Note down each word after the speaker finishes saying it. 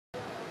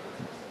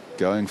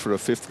going for a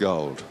 5th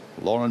gold.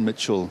 Lauren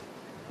Mitchell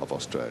of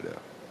Australia.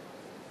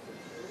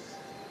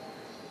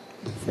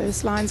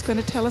 First line's going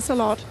to tell us a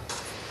lot.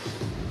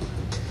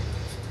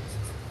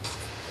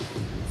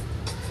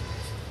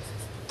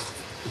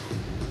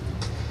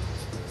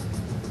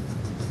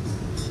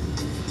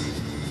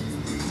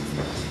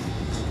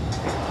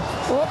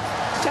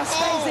 Oh, just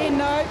stays in.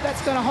 No,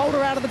 that's going to hold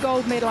her out of the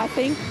gold medal, I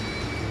think.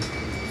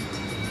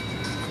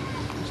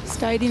 She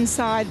stayed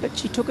inside, but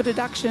she took a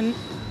deduction.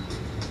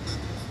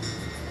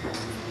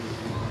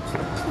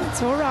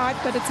 It's all right,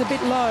 but it's a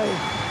bit low.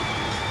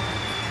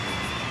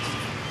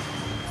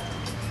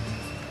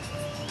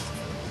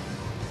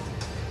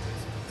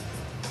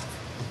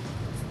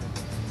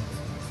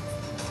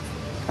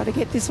 Got to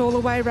get this all the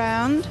way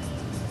round.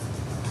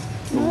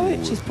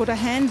 No, she's put her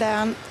hand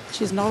down.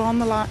 She's not on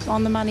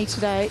the money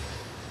today.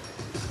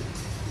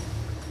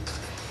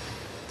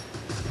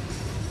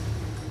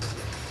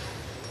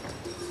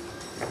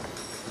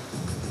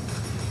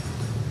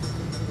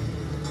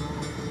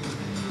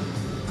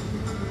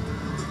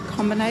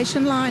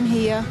 Combination line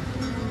here.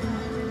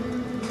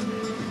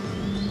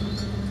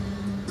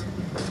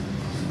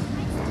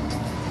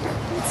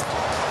 It's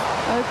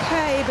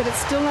okay, but it's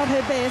still not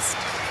her best.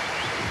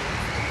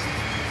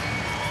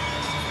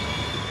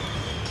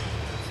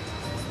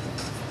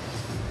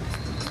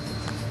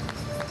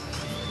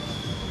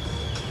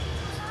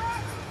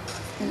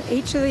 And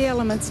each of the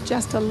elements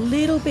just a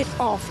little bit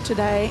off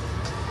today.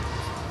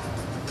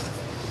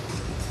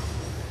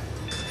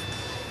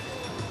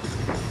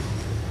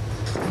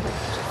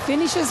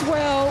 Finishes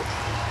well.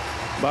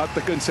 But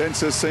the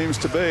consensus seems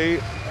to be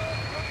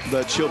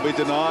that she'll be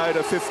denied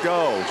a 5th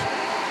gold.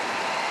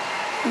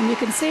 And you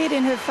can see it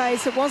in her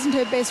face. It wasn't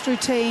her best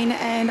routine,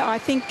 and I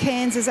think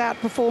Kansas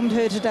outperformed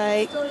her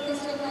today.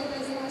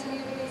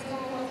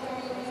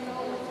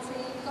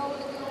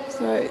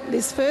 So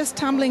this first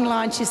tumbling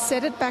line, she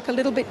set it back a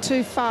little bit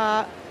too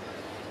far,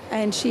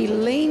 and she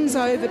leans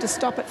over to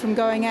stop it from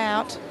going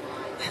out.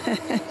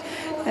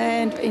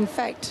 And in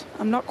fact,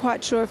 I'm not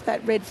quite sure if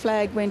that red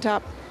flag went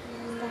up.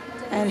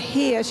 And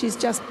here she's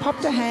just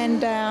popped her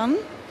hand down,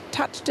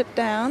 touched it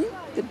down.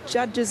 The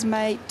judges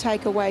may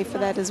take away for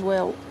that as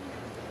well.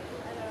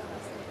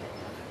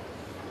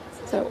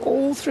 So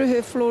all through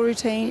her floor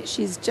routine,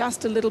 she's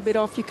just a little bit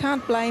off. You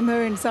can't blame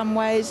her in some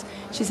ways.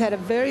 She's had a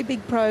very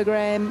big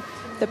program.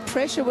 The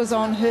pressure was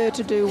on her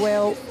to do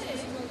well.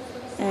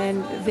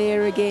 And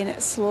there again,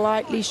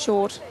 slightly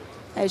short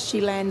as she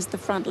lands the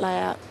front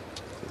layout.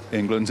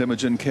 England's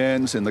Imogen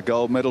Cairns in the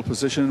gold medal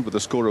position with a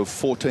score of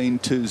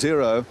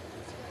 14.20.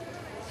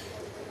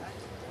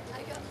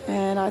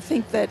 And I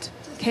think that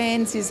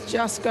Cairns is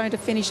just going to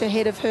finish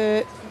ahead of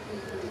her.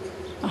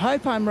 I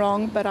hope I'm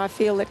wrong, but I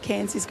feel that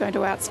Cairns is going to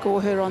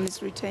outscore her on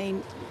this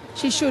routine.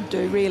 She should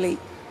do, really.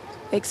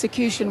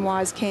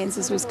 Execution-wise,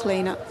 Kansas was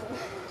cleaner.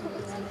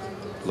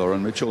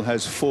 Lauren Mitchell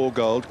has 4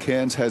 gold.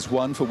 Cairns has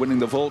 1 for winning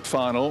the vault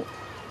final.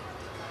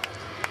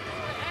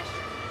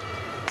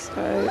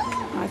 So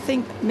I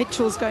think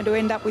Mitchell's going to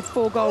end up with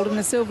 4 gold and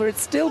a silver.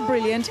 It's still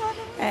brilliant,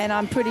 and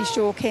I'm pretty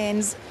sure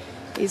Cairns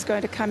is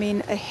going to come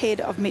in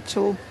ahead of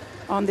Mitchell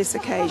on this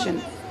occasion.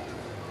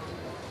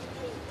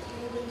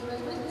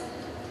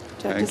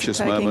 Judges Anxious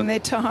are taking moment. their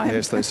time.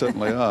 Yes, they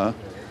certainly are.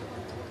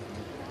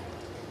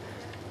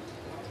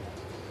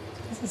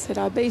 As I said,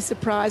 I'd be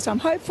surprised. I'm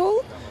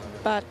hopeful,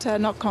 but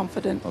not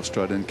confident.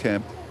 Australian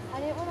camp,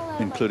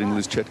 including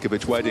Liz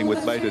Chetkovich, waiting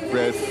with bated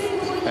breath,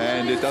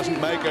 and it doesn't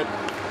make it.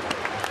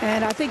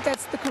 And I think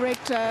that's the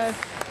correct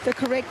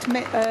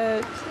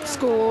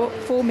score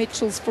for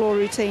Mitchell's floor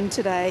routine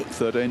today.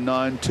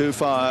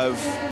 13.925.